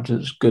line, as much as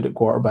it's good at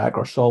quarterback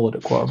or solid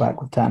at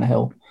quarterback with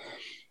Tannehill,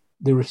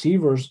 the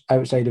receivers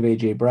outside of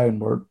A.J. Brown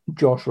were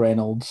Josh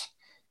Reynolds,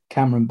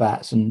 Cameron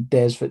Batson,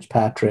 Dez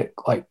Fitzpatrick.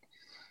 Like,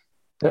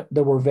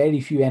 there were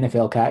very few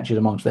NFL catches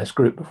amongst this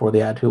group before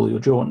they add Julio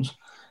Jones,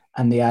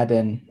 and they add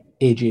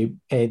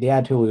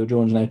Julio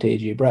Jones now to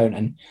A.J. Brown,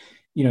 and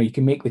you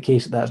can make the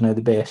case that that's now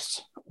the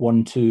best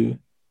 1-2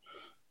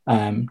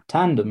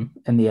 tandem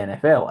in the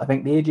NFL. I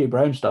think the A.J.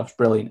 Brown stuff's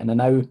brilliant. And a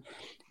now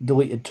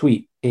deleted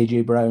tweet,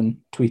 A.J. Brown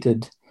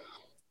tweeted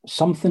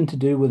something to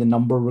do with a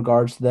number in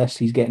regards to this.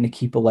 He's getting to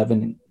keep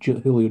 11.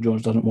 Julio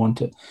Jones doesn't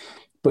want it.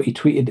 But he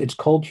tweeted, "It's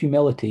called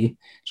humility.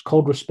 It's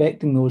called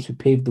respecting those who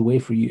paved the way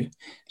for you.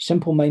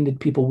 Simple-minded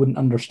people wouldn't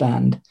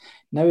understand.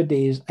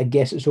 Nowadays, I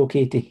guess it's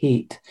okay to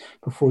hate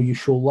before you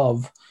show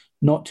love.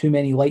 Not too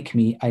many like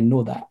me. I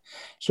know that."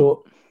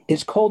 So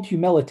it's called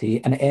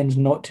humility, and it ends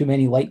 "not too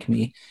many like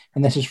me."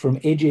 And this is from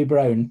A.J.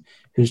 Brown,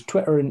 whose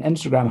Twitter and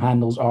Instagram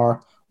handles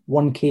are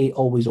 1K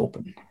always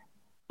open.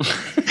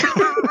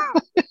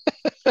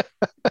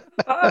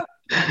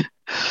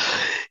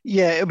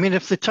 Yeah, I mean,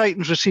 if the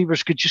Titans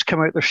receivers could just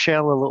come out their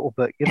shell a little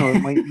bit,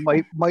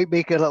 it might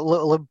make a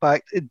little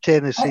impact in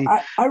Tennessee.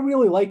 I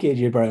really like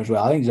A.J. Brown as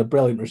well. I think he's a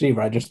brilliant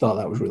receiver. I just thought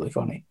that was really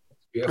funny.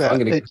 Yeah, I'm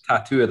going to get a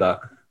tattoo of that.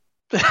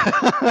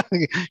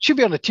 Should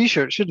be on a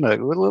T-shirt, shouldn't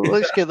it?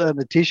 Let's get that on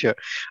the T-shirt.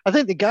 I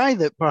think the guy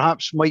that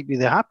perhaps might be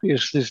the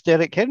happiest is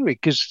Derrick Henry,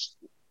 because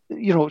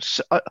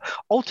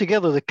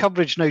altogether the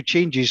coverage now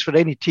changes for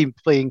any team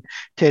playing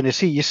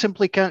Tennessee. You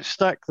simply can't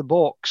stack the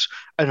box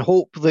and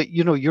hope that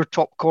your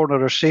top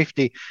corner or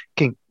safety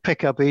can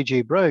pick up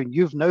A.J. Brown.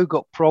 You've now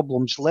got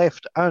problems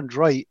left and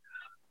right,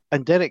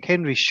 and Derrick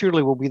Henry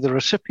surely will be the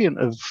recipient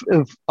of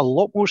a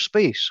lot more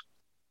space.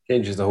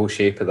 Changes the whole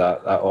shape of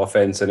that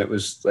offense, and it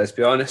was, let's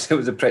be honest, it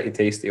was a pretty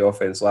tasty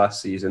offense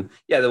last season.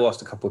 Yeah, they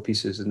lost a couple of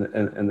pieces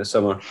in the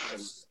summer,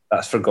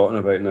 that's forgotten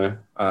about now.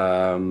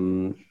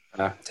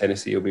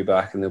 Tennessee will be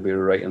back and they'll be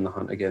right in the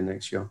hunt again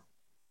next year.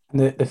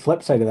 And the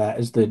flip side of that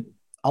is the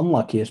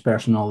unluckiest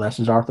person in all this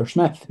is Arthur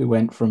Smith, who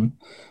went from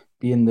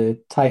being the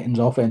Titans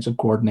offensive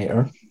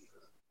coordinator.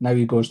 Now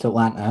he goes to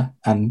Atlanta,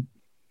 and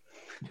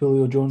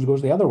Julio Jones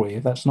goes the other way.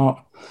 It's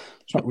not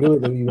really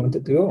the way you want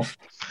it to go.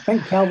 I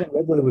think Calvin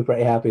Ridley will be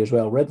pretty happy as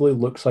well. Ridley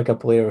looks like a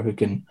player who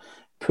can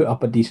put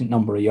up a decent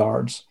number of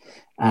yards,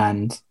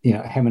 and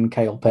him and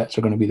Kyle Pitts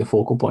are going to be the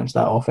focal points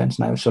of that offense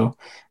now. So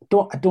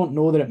I don't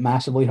know that it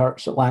massively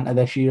hurts Atlanta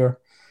this year.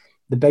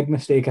 The big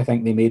mistake I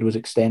think they made was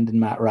extending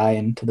Matt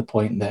Ryan to the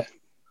point that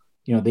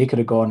they could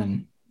have gone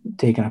and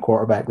taken a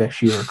quarterback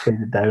this year or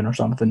traded down or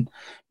something.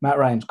 Matt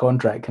Ryan's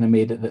contract kind of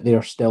made it that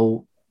they're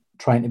still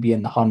trying to be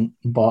in the hunt,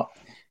 but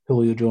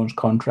Julio Jones'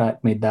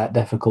 contract made that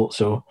difficult.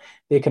 So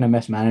they kind of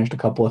mismanaged a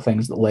couple of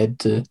things that led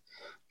to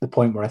the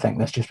point where I think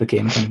this just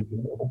became kind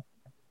of.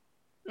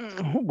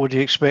 What do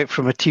you expect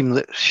from a team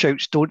that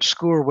shouts "don't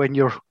score" when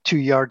you're 2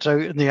 yards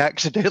out and they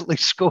accidentally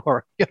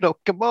score?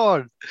 Come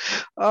on.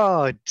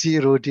 Oh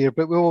dear.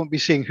 But we won't be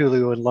seeing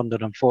Julio in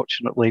London,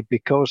 unfortunately,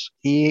 because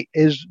he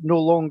is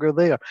no longer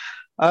there.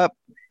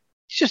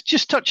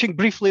 Just touching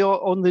briefly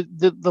on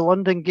the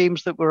London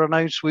games that were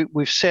announced,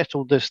 we've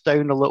settled this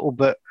down a little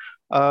bit.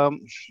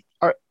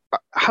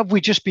 Have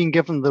we just been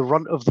given the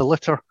runt of the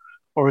litter,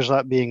 or is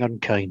that being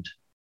unkind?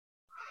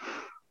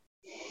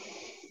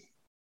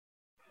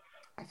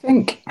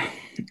 The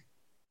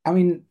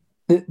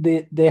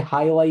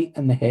highlight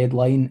and the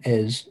headline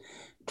is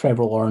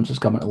Trevor Lawrence is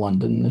coming to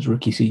London in his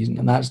rookie season,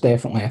 and that's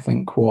definitely, I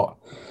think, what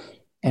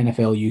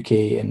NFL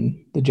UK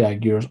and the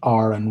Jaguars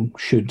are and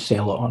should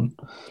sell it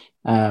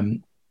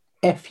on.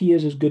 If he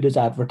is as good as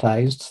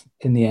advertised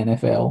in the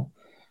NFL,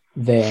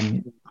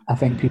 then I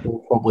think people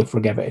will probably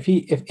forgive it.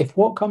 If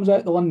what comes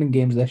out of the London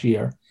games this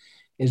year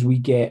is we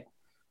get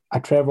a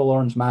Trevor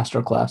Lawrence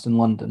masterclass in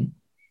London,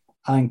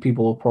 I think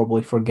people will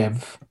probably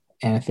forgive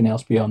anything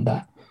else beyond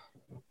that.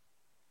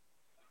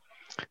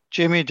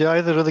 Jamie, do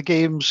either of the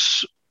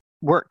games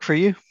work for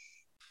you?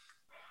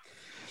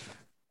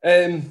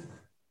 It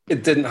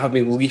didn't have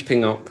me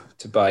leaping up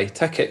to buy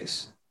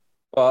tickets,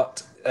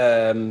 but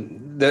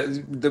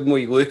the more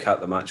you look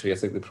at them, actually, I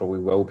think they probably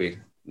will be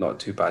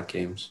not too bad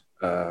games.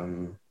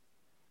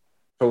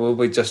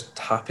 Probably just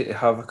happy to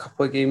have a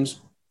couple of games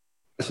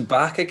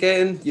back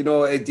again.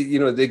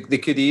 They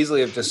could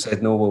easily have just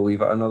said no, we'll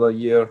leave it another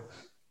year.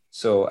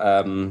 So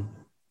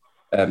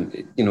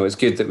it's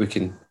good that we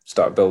can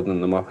start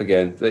building them up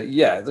again. But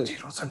yeah,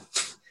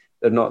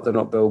 they're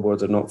not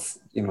billboards, they're not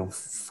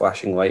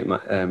flashing light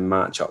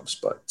matchups,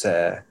 but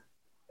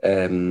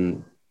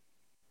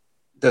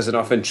there's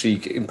enough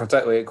intrigue, in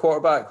particularly at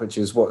quarterback, which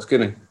is what's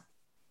going to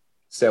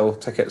sell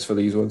tickets for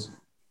these ones.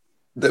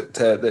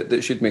 That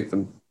should make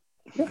them,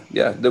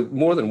 they're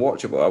more than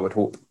watchable, I would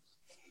hope.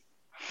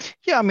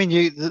 Yeah, I mean,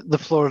 the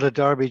Florida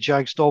Derby,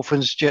 Jags,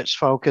 Dolphins, Jets,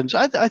 Falcons.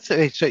 I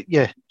think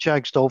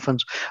Jags,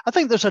 Dolphins. I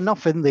think there's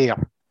enough in there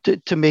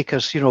to make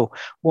us,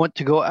 want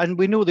to go. And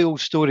we know the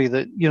old story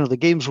that, the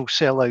games will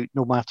sell out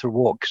no matter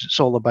what, because it's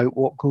all about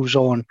what goes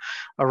on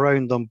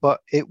around them.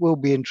 But it will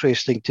be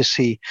interesting to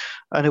see.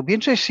 And it'll be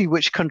interesting to see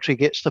which country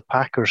gets the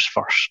Packers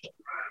first,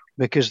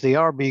 because they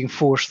are being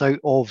forced out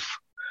of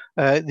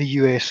the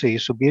USA.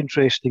 So it'll be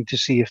interesting to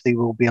see if they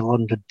will be a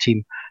London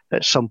team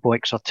at some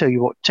point, because I'll tell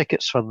you what,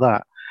 tickets for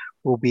that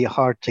will be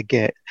hard to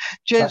get.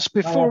 Gents,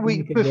 if I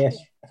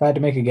had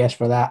to make a guess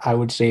for that, I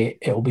would say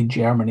it'll be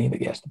Germany that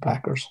gets the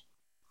Packers.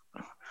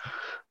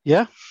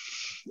 Yeah,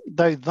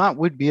 that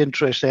would be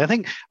interesting. I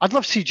think I'd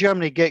love to see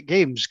Germany get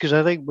games, because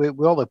I think we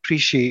all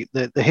appreciate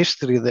the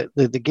history that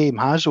the game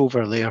has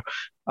over there.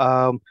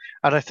 And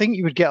I think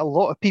you would get a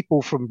lot of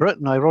people from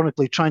Britain,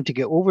 ironically, trying to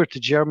get over to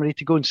Germany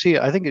to go and see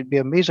it. I think it'd be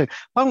amazing.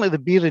 Apparently the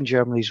beer in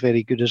Germany is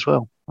very good as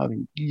well. I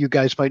mean, you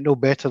guys might know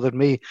better than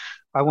me.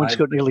 I once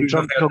got nearly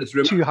drunk on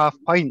 2 half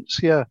pints.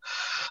 Yeah.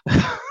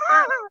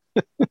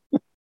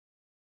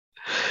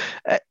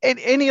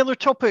 Any other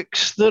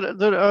topics that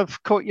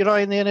have caught your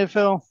eye in the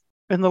NFL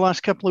in the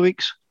last couple of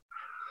weeks?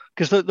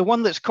 Because the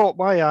one that's caught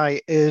my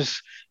eye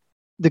is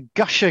the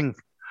gushing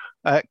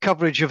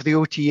coverage of the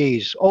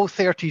OTAs. All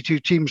 32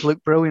 teams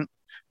look brilliant.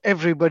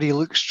 Everybody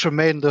looks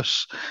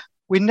tremendous.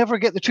 We never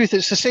get the truth.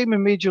 It's the same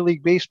in Major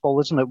League Baseball,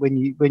 isn't it? When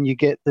you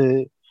get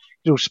the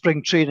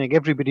spring training,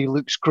 everybody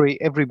looks great.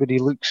 Everybody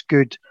looks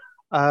good.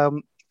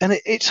 And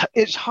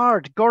it's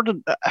hard.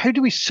 Gordon, how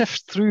do we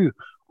sift through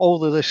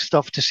all of this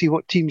stuff to see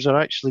what teams are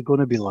actually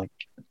going to be like?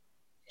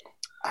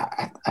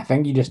 I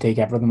think you just take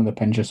everything with a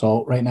pinch of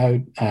salt right now.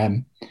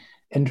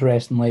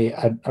 Interestingly,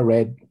 I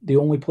read the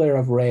only player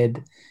I've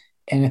read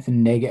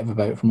anything negative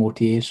about from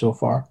OTAs so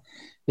far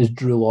is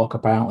Drew Lock.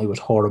 Apparently was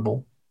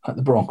horrible at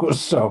the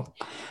Broncos. So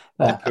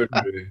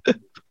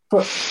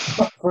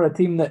for a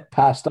team that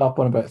passed up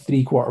on about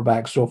 3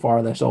 quarterbacks so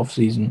far this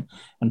offseason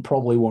and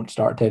probably won't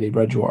start Teddy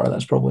Bridgewater,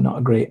 that's probably not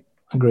a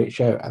great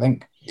shout. I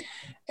think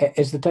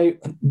it's the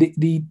type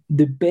the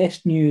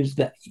best news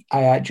that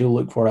I actually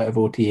look for out of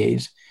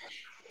OTAs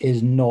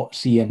is not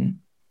seeing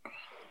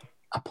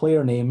a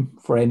player name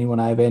for anyone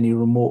I have any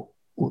remote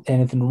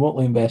anything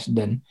remotely invested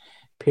in,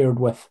 paired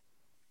with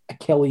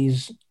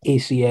Achilles,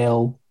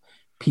 ACL,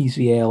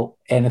 PCL,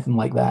 anything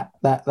like that.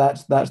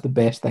 That's the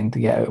best thing to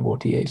get out of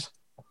OTAs.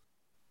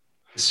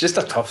 It's just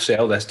a tough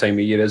sell this time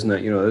of year, isn't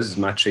it? You know, this is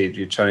my trade.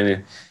 You're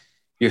trying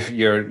to,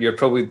 you're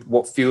probably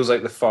what feels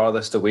like the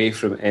farthest away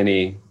from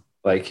any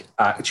like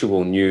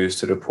actual news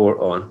to report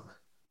on.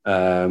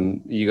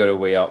 You got to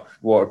weigh up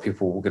what are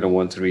people going to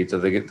want to read.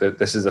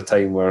 This is a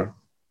time where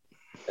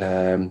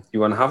you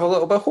want to have a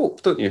little bit of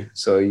hope, don't you?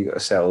 So you got to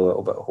sell a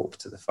little bit of hope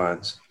to the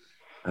fans.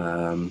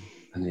 And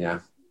yeah,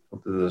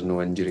 hopefully there's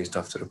no injury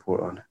stuff to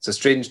report on. It's a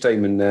strange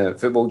time in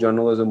football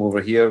journalism over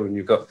here when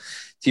you've got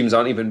teams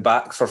aren't even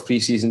back for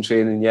pre-season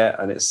training yet,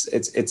 and it's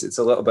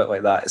a little bit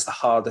like that. It's the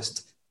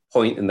hardest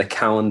point in the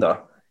calendar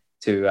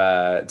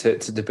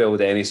to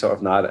build any sort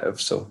of narrative.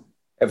 So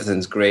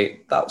everything's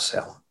great. That'll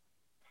sell.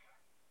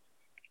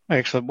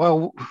 Excellent.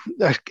 Well,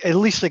 at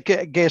least I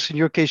guess in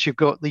your case you've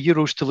got the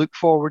Euros to look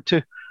forward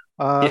to.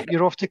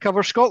 You're off to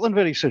cover Scotland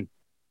very soon.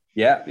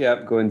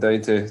 Yeah, going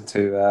down to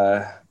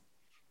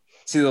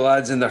see the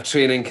lads in their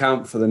training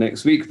camp for the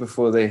next week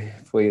before they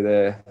play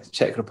the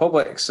Czech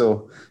Republic.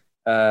 So,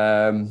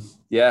 I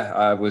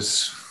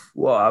was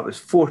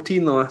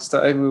 14 the last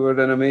time we were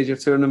in a major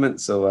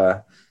tournament.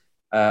 So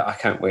I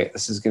can't wait.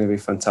 This is going to be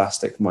a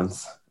fantastic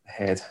month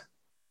ahead.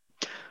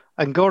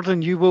 And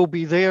Gordon, you will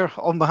be there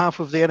on behalf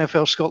of the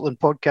NFL Scotland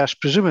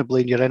podcast,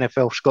 presumably in your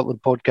NFL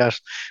Scotland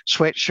podcast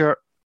sweatshirt,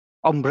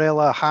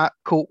 umbrella, hat,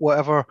 coat,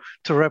 whatever,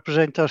 to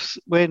represent us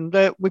when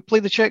we play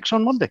the Czechs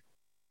on Monday.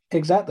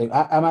 Exactly.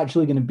 I'm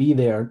actually going to be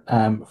there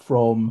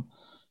from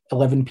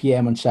 11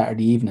 p.m. on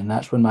Saturday evening.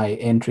 That's when my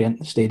entry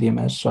into the stadium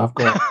is. So I've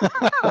got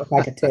a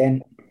pack of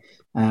tent.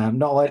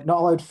 Not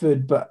allowed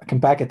food, but I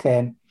can pack a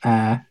tent,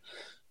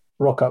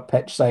 rock up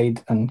pitch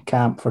side and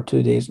camp for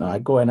 2 days. Now I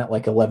go in at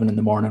like 11 in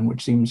the morning,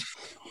 which seems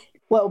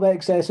a little bit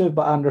excessive,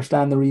 but I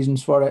understand the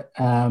reasons for it.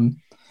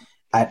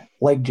 I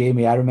like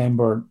Jamie. I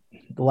remember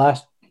the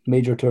last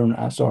major tournament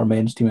I saw our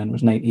men's team in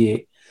was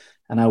 98,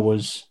 and I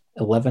was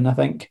 11, I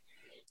think.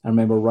 I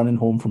remember running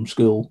home from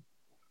school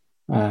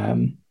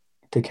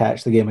to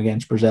catch the game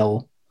against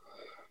Brazil.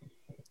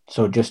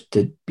 So just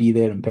to be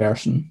there in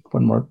person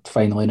when we're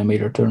finally in a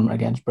major tournament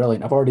against,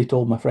 brilliant. I've already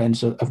told my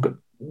friends, so I've got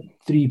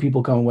 3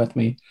 people coming with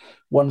me.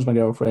 One's my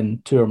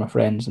girlfriend, 2 are my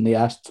friends, and they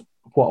asked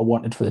what I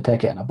wanted for the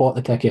ticket, and I bought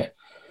the ticket,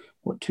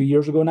 2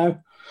 years ago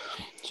now?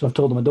 So I've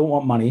told them I don't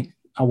want money.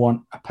 I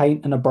want a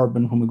pint and a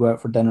bourbon when we go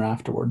out for dinner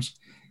afterwards,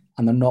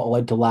 and they're not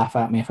allowed to laugh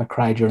at me if I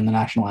cry during the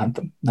national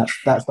anthem.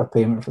 That's their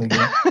payment for the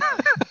game.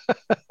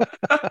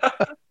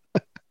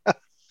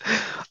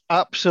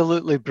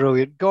 Absolutely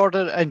brilliant.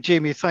 Gordon and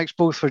Jamie, thanks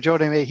both for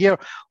joining me here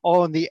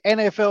on the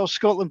NFL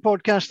Scotland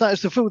podcast. That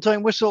is the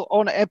full-time whistle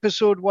on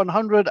episode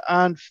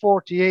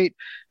 148.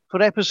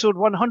 For episode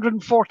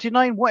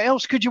 149, what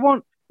else could you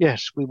want?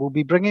 Yes, we will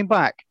be bringing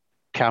back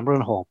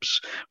Cameron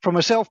Hobbs. From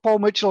myself, Paul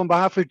Mitchell, on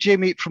behalf of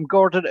Jamie, from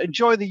Gordon,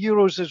 enjoy the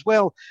Euros as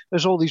well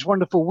as all these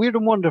wonderful, weird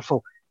and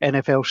wonderful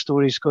NFL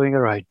stories going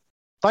around.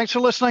 Thanks for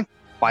listening.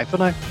 Bye for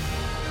now.